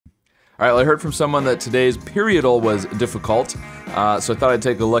Alright, well, I heard from someone that today's Periodle was difficult, so I thought I'd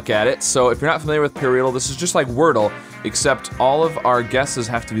take a look at it. So if you're not familiar with Periodle, this is just like Wordle, except all of our guesses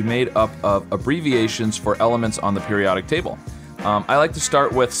have to be made up of abbreviations for elements on the periodic table. I like to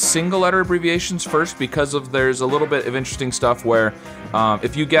start with single letter abbreviations first because there's a little bit of interesting stuff where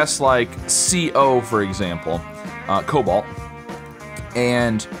if you guess like CO, for example, cobalt,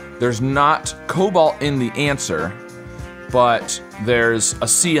 and there's not cobalt in the answer, but there's a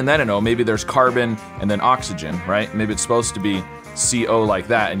C and then an O. Maybe there's carbon and then oxygen, right? Maybe it's supposed to be CO like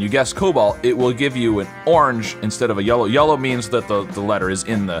that, and you guess cobalt, it will give you an orange instead of a yellow. Yellow means that the letter is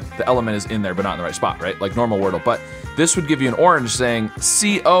in the element is in there, but not in the right spot, right? Like normal Wordle. But this would give you an orange saying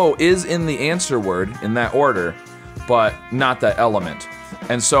CO is in the answer word in that order, but not that element.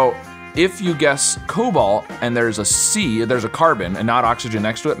 And so if you guess cobalt and there's a C, there's a carbon and not oxygen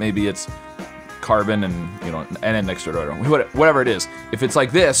next to it, maybe it's carbon and, you know, NN next to it, or whatever it is. If it's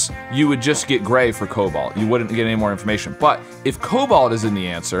like this, you would just get gray for cobalt. You wouldn't get any more information. But if cobalt is in the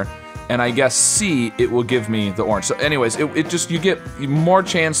answer, and I guess C, it will give me the orange. So anyways, you get more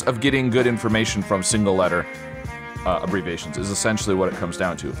chance of getting good information from single letter abbreviations is essentially what it comes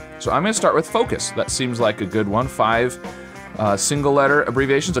down to. So I'm gonna start with focus. That seems like a good one. 5 single letter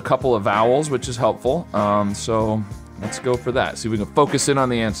abbreviations, a couple of vowels, which is helpful. So let's go for that. See if we can focus in on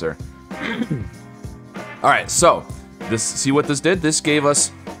the answer. All right, so see what this did? This gave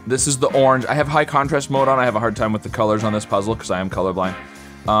us, this is the orange. I have high contrast mode on. I have a hard time with the colors on this puzzle because I am colorblind.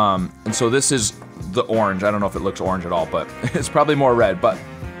 And so this is the orange. I don't know if it looks orange at all, but it's probably more red. But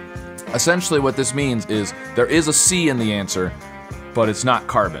essentially what this means is there is a C in the answer, but it's not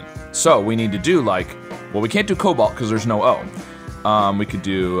carbon. So we need to do like, well, we can't do cobalt because there's no O. We could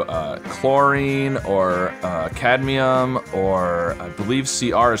do chlorine or cadmium, or I believe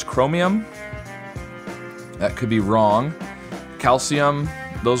CR is chromium. That could be wrong. Calcium,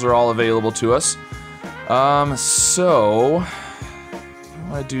 those are all available to us. So, what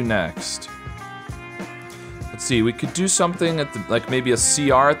do I do next? Let's see, we could do something at the, like maybe a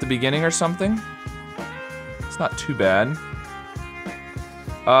CR at the beginning or something. It's not too bad.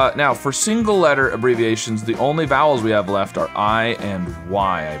 Now, for single letter abbreviations, the only vowels we have left are I and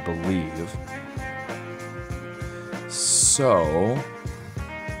Y, I believe. So,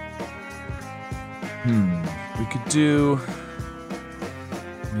 we could do,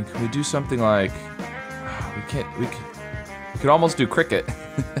 I mean, can we do something like, we could almost do cricket.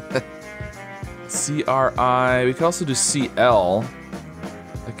 CRI, we could also do CL.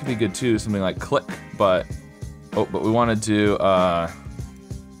 That could be good too, something like click, but we want to do,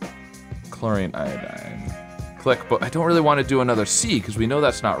 chlorine, iodine, click, but I don't really want to do another C because we know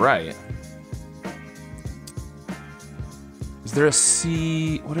that's not right. Is there a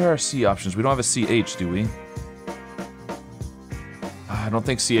C? What are our C options? We don't have a CH, do we? I don't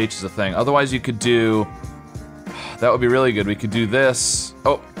think CH is a thing. Otherwise, you could do, that would be really good. We could do this.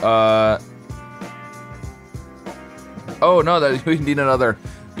 Oh no, that we need another.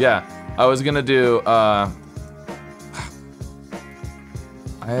 Yeah, I was gonna do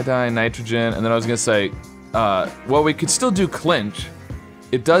iodine, nitrogen, and then I was gonna say, well, we could still do clinch.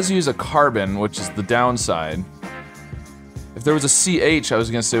 It does use a carbon, which is the downside. If there was a CH, I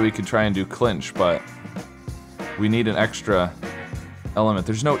was gonna say we could try and do clinch, but we need an extra element.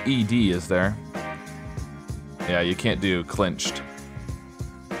 There's no ED, is there? Yeah, you can't do clinched.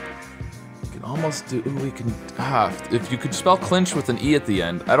 You can almost do, ooh, we can, if you could spell clinch with an E at the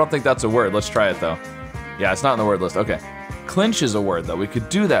end. I don't think that's a word. Let's try it though. Yeah, it's not in the word list. Okay. Clinch is a word though. We could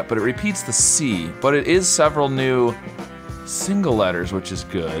do that, but it repeats the C. But it is several new single letters, which is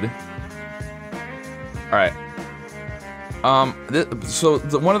good. All right. So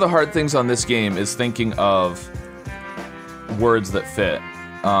one of the hard things on this game is thinking of words that fit.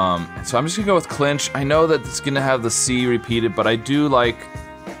 So I'm just gonna go with clinch. I know that it's gonna have the C repeated, but I do like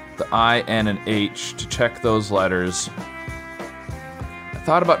the I, N, and H to check those letters. I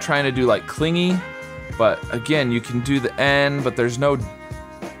thought about trying to do like clingy, but again, you can do the N, but there's no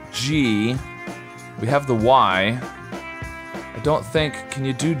G. We have the Y. I don't think, can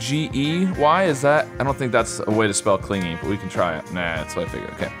you do G-E-Y? Is that, I don't think that's a way to spell clingy, but we can try it. Nah, that's what I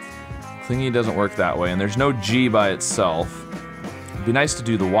figured, okay. Clingy doesn't work that way, and there's no G by itself. It'd be nice to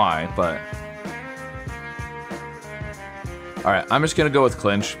do the Y, but. All right, I'm just gonna go with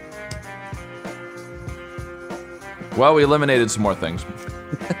clinch. Well, we eliminated some more things.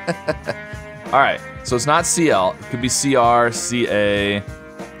 All right, so it's not CL, it could be CR, CA. It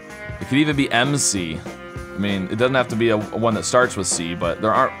could even be MC. I mean, it doesn't have to be a one that starts with C, but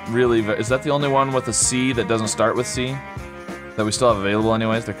there aren't really, is that the only one with a C that doesn't start with C? That we still have available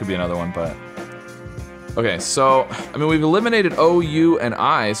anyways? There could be another one, but Okay, so, I mean, we've eliminated O, U, and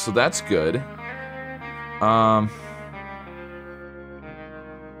I, so that's good.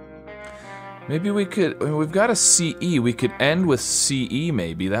 Maybe we could, I mean, we've got a CE, we could end with CE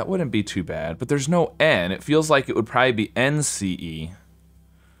maybe, that wouldn't be too bad, but there's no N, it feels like it would probably be NCE.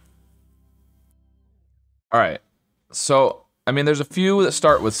 Alright, so, I mean, there's a few that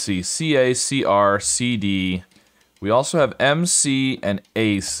start with C, CA, CR, CD, we also have MC and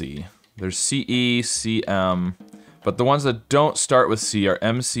AC. There's CE, CM, but the ones that don't start with C are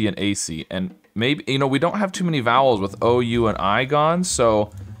MC and AC, and maybe, you know, we don't have too many vowels with O, U, and I gone,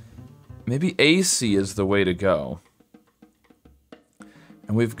 so maybe AC is the way to go.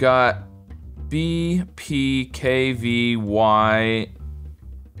 And we've got B, P, K, V, Y,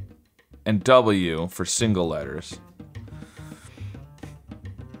 and W for single letters.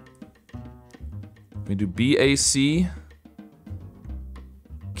 We do BAC,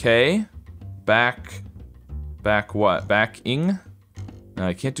 K, back what? Back-ing? No,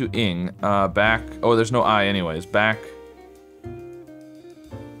 I can't do ing. Back, oh, there's no I anyways. Backers,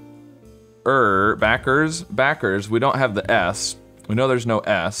 we don't have the S. We know there's no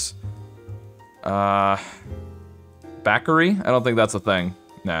S. Backery? I don't think that's a thing.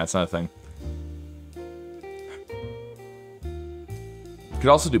 Nah, it's not a thing. You could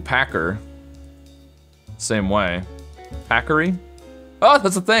also do packer. Same way. Packery? Oh,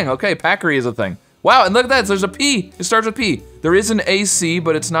 that's a thing. Okay, packery is a thing. Wow, and look at that, there's a P. It starts with P. There is an AC,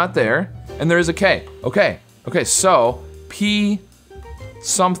 but it's not there. And there is a K. Okay, so P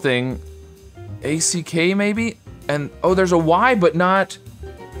something, ACK maybe? And, oh, there's a Y, but not,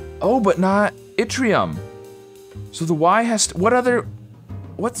 oh, but not yttrium. So the Y has to, what other,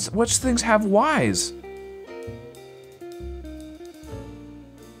 which things have Ys?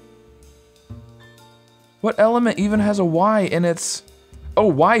 What element even has a Y in its,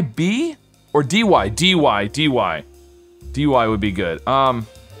 oh, YB? Or DY, DY would be good.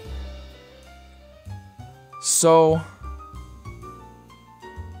 So,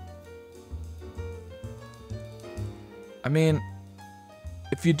 I mean,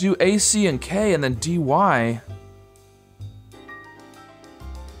 if you do AC and K and then DY,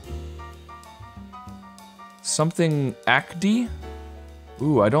 something ACD?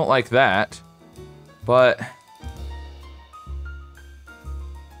 Ooh, I don't like that, but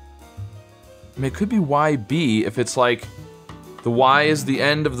I mean, it could be YB if it's like the Y is the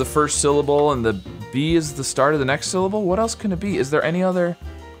end of the first syllable and the B is the start of the next syllable. What else can it be? Is there any other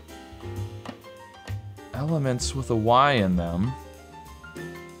elements with a Y in them?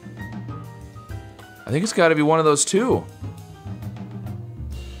 I think it's got to be one of those two.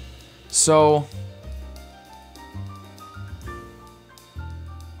 So,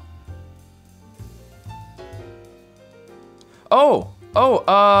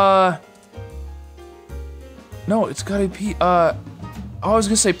 no, it's gotta be I was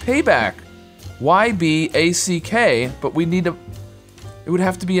gonna say payback. YBACK, but we need a, it would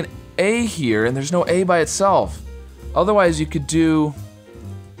have to be an A here, and there's no A by itself. Otherwise, you could do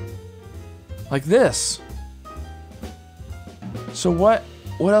like this. So what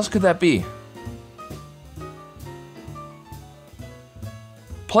else could that be?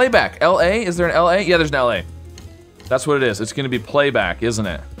 Playback, LA? Is there an LA? Yeah, there's an LA. That's what it is. It's gonna be playback, isn't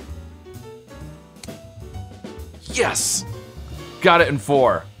it? Yes! Got it in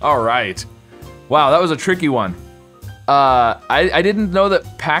 4. All right. Wow, that was a tricky one. I didn't know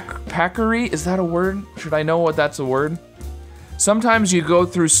that packery, is that a word? Should I know what that's a word? Sometimes you go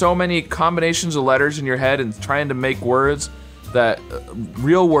through so many combinations of letters in your head and trying to make words that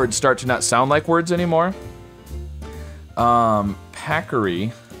real words start to not sound like words anymore.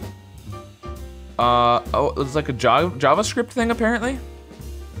 Packery. Oh, it's like a JavaScript thing apparently?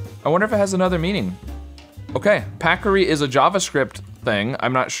 I wonder if it has another meaning. Okay, packery is a JavaScript thing.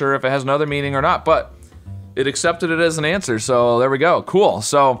 I'm not sure if it has another meaning or not, but it accepted it as an answer, so there we go. Cool.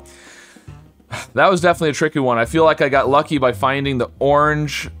 So that was definitely a tricky one. I feel like I got lucky by finding the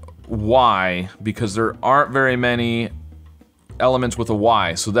orange Y because there aren't very many elements with a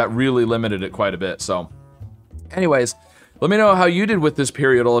Y, so that really limited it quite a bit. So anyways, let me know how you did with this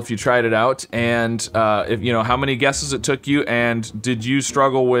periodal if you tried it out, and if you know how many guesses it took you, and did you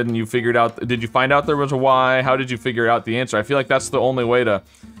struggle when you figured out, did you find out there was a Y? How did you figure out the answer? I feel like that's the only way to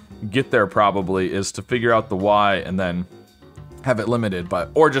get there probably, is to figure out the Y and then have it limited,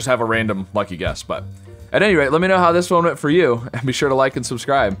 but or just have a random lucky guess. But at any rate, let me know how this one went for you, and be sure to like and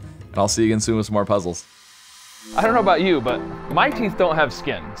subscribe, and I'll see you again soon with some more puzzles. I don't know about you, but my teeth don't have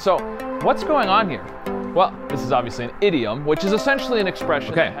skin. So what's going on here? Well, this is obviously an idiom, which is essentially an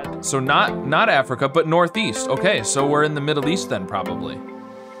expression. Okay, so not Africa, but Northeast. Okay, so we're in the Middle East then, probably.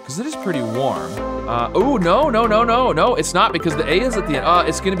 because it is pretty warm. Oh, no, it's not, because the A is at the end.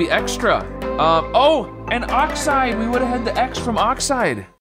 It's gonna be extra. Oh, and oxide, we would have had the X from oxide.